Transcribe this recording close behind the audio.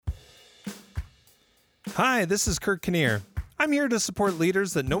Hi, this is Kurt Kinnear. I'm here to support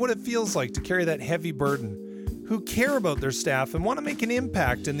leaders that know what it feels like to carry that heavy burden, who care about their staff and want to make an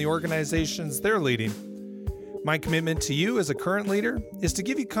impact in the organizations they're leading. My commitment to you as a current leader is to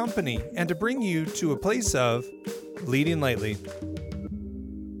give you company and to bring you to a place of leading lightly.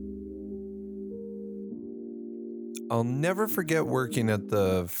 I'll never forget working at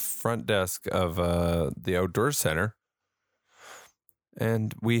the front desk of the outdoor center.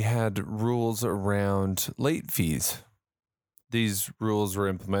 And we had rules around late fees. These rules were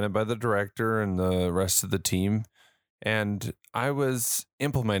implemented by the director and the rest of the team. And I was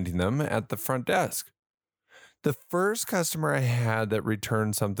implementing them at the front desk. The first customer I had that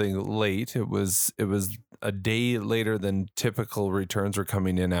returned something late, it was a day later than typical returns were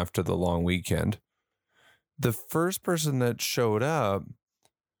coming in after the long weekend. The first person that showed up,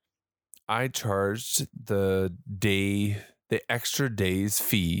 I charged the extra day's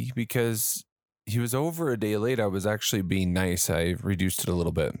fee because he was over a day late. I was actually being nice. I reduced it a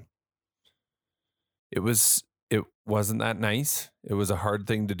little bit. It wasn't that nice. It was a hard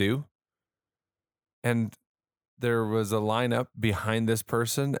thing to do. And there was a lineup behind this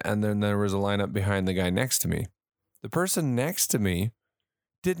person, and then there was a lineup behind the guy next to me. The person next to me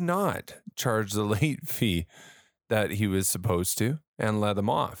did not charge the late fee that he was supposed to and let him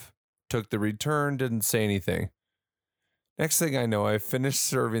off. Took the return, didn't say anything. Next thing I know, I finished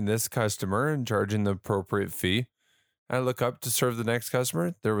serving this customer and charging the appropriate fee. I look up to serve the next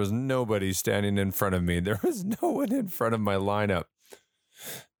customer. There was nobody standing in front of me. There was no one in front of my lineup.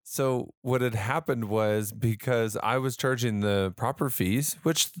 So what had happened was, because I was charging the proper fees,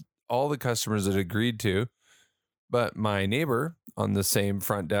 which all the customers had agreed to, but my neighbor on the same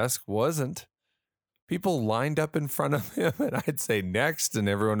front desk wasn't, people lined up in front of him, and I'd say next, and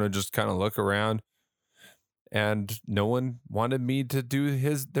everyone would just kind of look around. And no one wanted me to do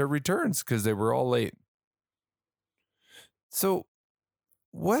their returns because they were all late. So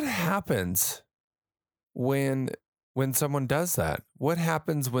what happens when someone does that? What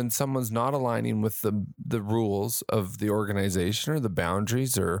happens when someone's not aligning with the rules of the organization or the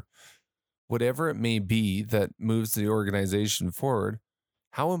boundaries or whatever it may be that moves the organization forward?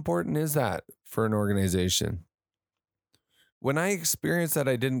 How important is that for an organization? When I experienced that,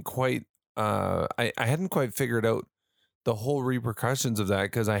 I didn't quite I hadn't quite figured out the whole repercussions of that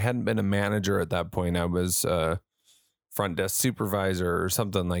because I hadn't been a manager at that point. I was a front desk supervisor or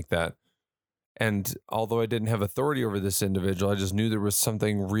something like that. And although I didn't have authority over this individual, I just knew there was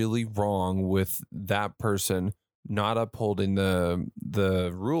something really wrong with that person not upholding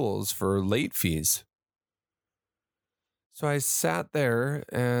the rules for late fees. So I sat there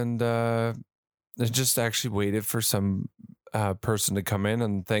and just actually waited for some person to come in,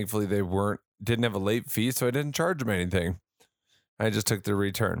 and thankfully they didn't have a late fee, so I didn't charge them anything. I just took the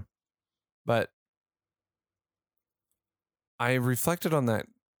return. But I reflected on that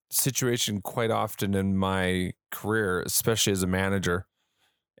situation quite often in my career, especially as a manager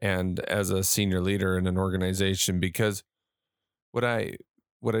and as a senior leader in an organization, because what I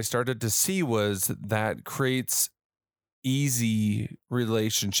started to see was that creates easy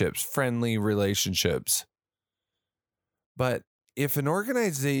relationships, friendly relationships. But if an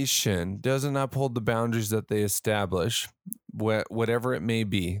organization doesn't uphold the boundaries that they establish, whatever it may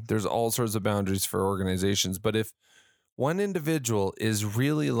be, there's all sorts of boundaries for organizations. But if one individual is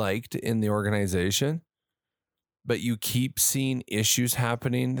really liked in the organization, but you keep seeing issues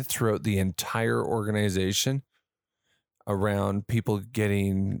happening throughout the entire organization around people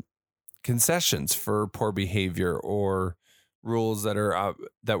getting concessions for poor behavior or rules that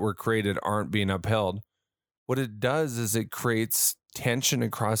were created aren't being upheld, what it does is it creates tension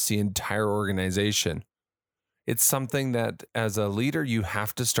across the entire organization. It's something that as a leader, you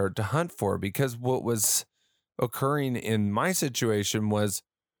have to start to hunt for, because what was occurring in my situation was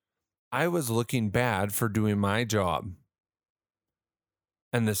I was looking bad for doing my job.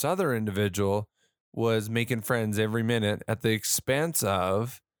 And this other individual was making friends every minute at the expense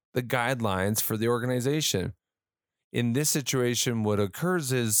of the guidelines for the organization. In this situation, what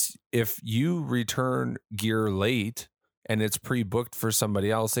occurs is if you return gear late and it's pre-booked for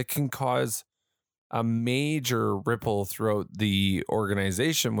somebody else, it can cause a major ripple throughout the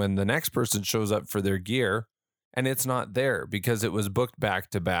organization when the next person shows up for their gear and it's not there because it was booked back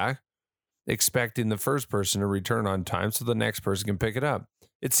to back, expecting the first person to return on time so the next person can pick it up.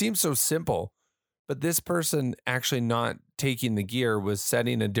 It seems so simple, but this person actually not taking the gear was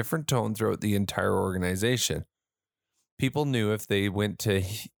setting a different tone throughout the entire organization. People knew if they went to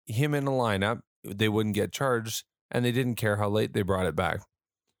him in a lineup, they wouldn't get charged, and they didn't care how late they brought it back.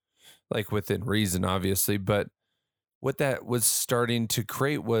 Like within reason, obviously. But what that was starting to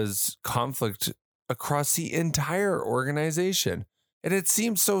create was conflict across the entire organization. And it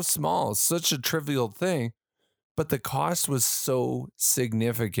seems so small, such a trivial thing, but the cost was so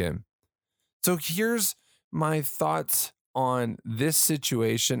significant. So here's my thoughts on this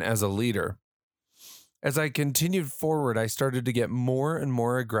situation as a leader. As I continued forward, I started to get more and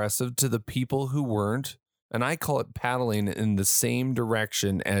more aggressive to the people who weren't, and I call it paddling in the same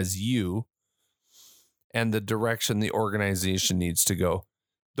direction as you and the direction the organization needs to go.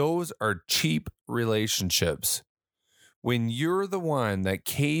 Those are cheap relationships. When you're the one that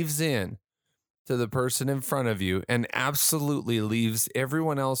caves in to the person in front of you and absolutely leaves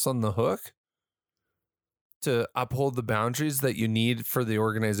everyone else on the hook to uphold the boundaries that you need for the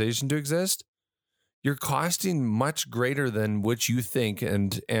organization to exist, you're costing much greater than what you think.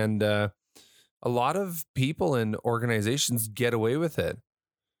 And a lot of people in organizations get away with it.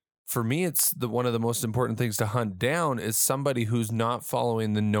 For me, it's one of the most important things to hunt down is somebody who's not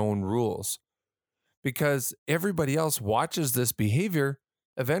following the known rules. Because everybody else watches this behavior,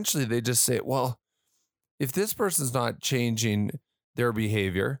 eventually they just say, well, if this person's not changing their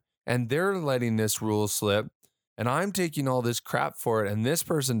behavior and they're letting this rule slip and I'm taking all this crap for it and this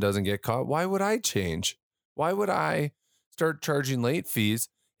person doesn't get caught, why would I change? Why would I start charging late fees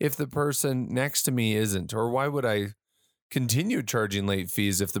if the person next to me isn't? Or why would I continue charging late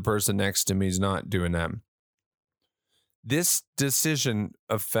fees if the person next to me is not doing them? This decision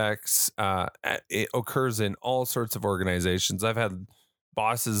affects, it occurs in all sorts of organizations. I've had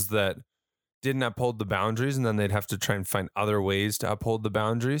bosses that didn't uphold the boundaries and then they'd have to try and find other ways to uphold the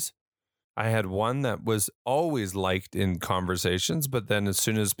boundaries. I had one that was always liked in conversations, but then as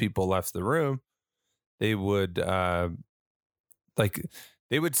soon as people left the room, they would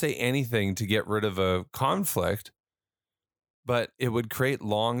they would say anything to get rid of a conflict, but it would create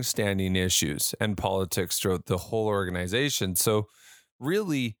long-standing issues and politics throughout the whole organization. So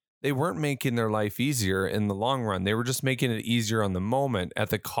really, they weren't making their life easier in the long run. They were just making it easier on the moment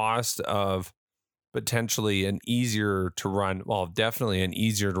at the cost of potentially an easier to run, well, definitely an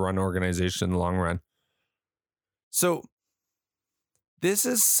easier to run organization in the long run. So this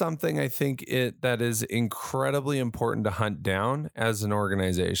is something I think that is incredibly important to hunt down as an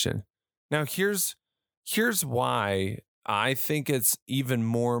organization. Now, here's why I think it's even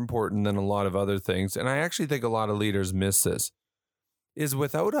more important than a lot of other things. And I actually think a lot of leaders miss this. Is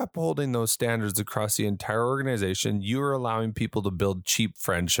without upholding those standards across the entire organization, you are allowing people to build cheap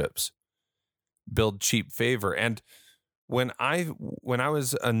friendships, build cheap favor. And when I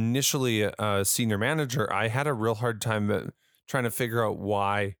was initially a senior manager, I had a real hard time trying to figure out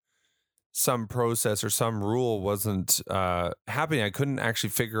why some process or some rule wasn't happening. I couldn't actually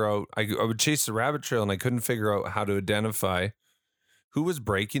figure out, I would chase the rabbit trail and I couldn't figure out how to identify who was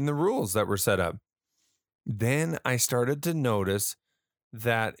breaking the rules that were set up. Then I started to notice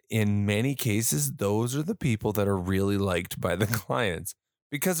that in many cases, those are the people that are really liked by the clients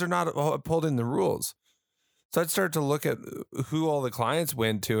because they're not upholding the rules. So I'd start to look at who all the clients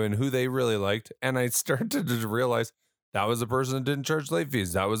went to and who they really liked. And I started to realize that was the person that didn't charge late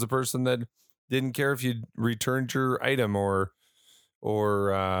fees. That was the person that didn't care if you returned your item or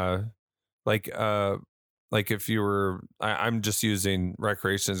like if you were, I'm just using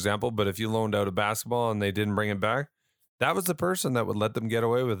recreation example, but if you loaned out a basketball and they didn't bring it back, that was the person that would let them get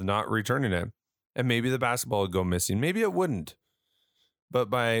away with not returning it. And maybe the basketball would go missing. Maybe it wouldn't. But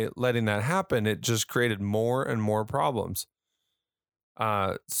by letting that happen, it just created more and more problems.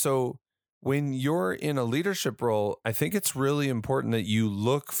 So when you're in a leadership role, I think it's really important that you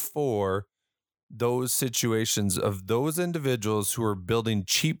look for those situations of those individuals who are building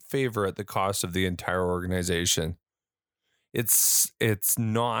cheap favor at the cost of the entire organization. It's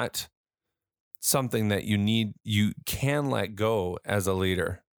not something that you can let go as a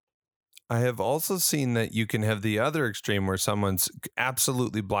leader. I have also seen that you can have the other extreme where someone's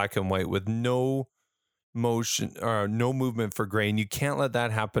absolutely black and white with no motion or no movement for gray, and you can't let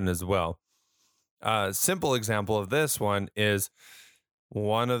that happen as well. Simple example of this one is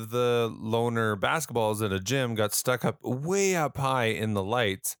one of the loaner basketballs at a gym got stuck up way up high in the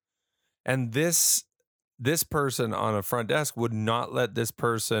lights, and this person on a front desk would not let this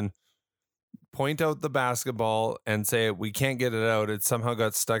person point out the basketball and say, we can't get it out. It somehow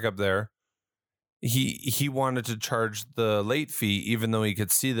got stuck up there. He wanted to charge the late fee, even though he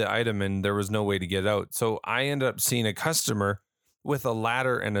could see the item and there was no way to get out. So I ended up seeing a customer with a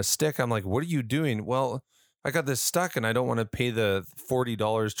ladder and a stick. I'm like, what are you doing? Well, I got this stuck and I don't want to pay the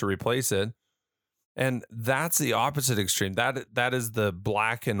 $40 to replace it. And that's the opposite extreme. That is the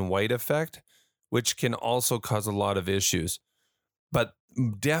black and white effect, which can also cause a lot of issues. But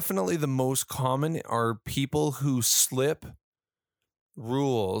definitely the most common are people who slip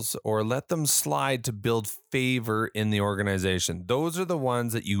rules or let them slide to build favor in the organization. Those are the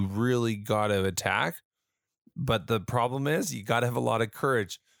ones that you really got to attack. But the problem is you got to have a lot of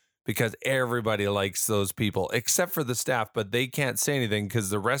courage because everybody likes those people except for the staff, but they can't say anything because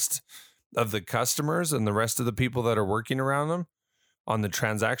the rest of the customers and the rest of the people that are working around them on the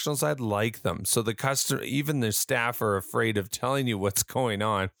transactional side like them. So the customer, even the staff are afraid of telling you what's going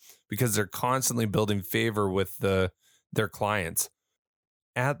on because they're constantly building favor with their clients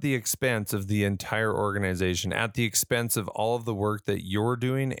at the expense of the entire organization, at the expense of all of the work that you're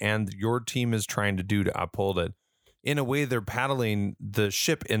doing and your team is trying to do to uphold it. In a way, they're paddling the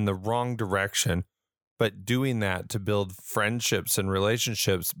ship in the wrong direction, but doing that to build friendships and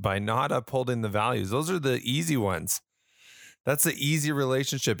relationships by not upholding the values. Those are the easy ones. That's the easy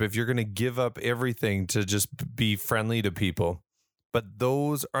relationship if you're going to give up everything to just be friendly to people. But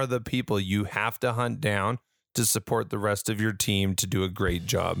those are the people you have to hunt down to support the rest of your team to do a great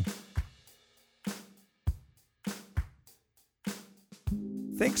job.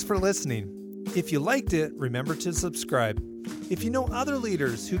 Thanks for listening. If you liked it, remember to subscribe. If you know other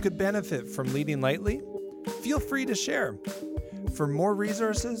leaders who could benefit from leading lightly, feel free to share. For more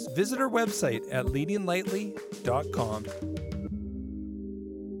resources, visit our website at leadinglightly.com.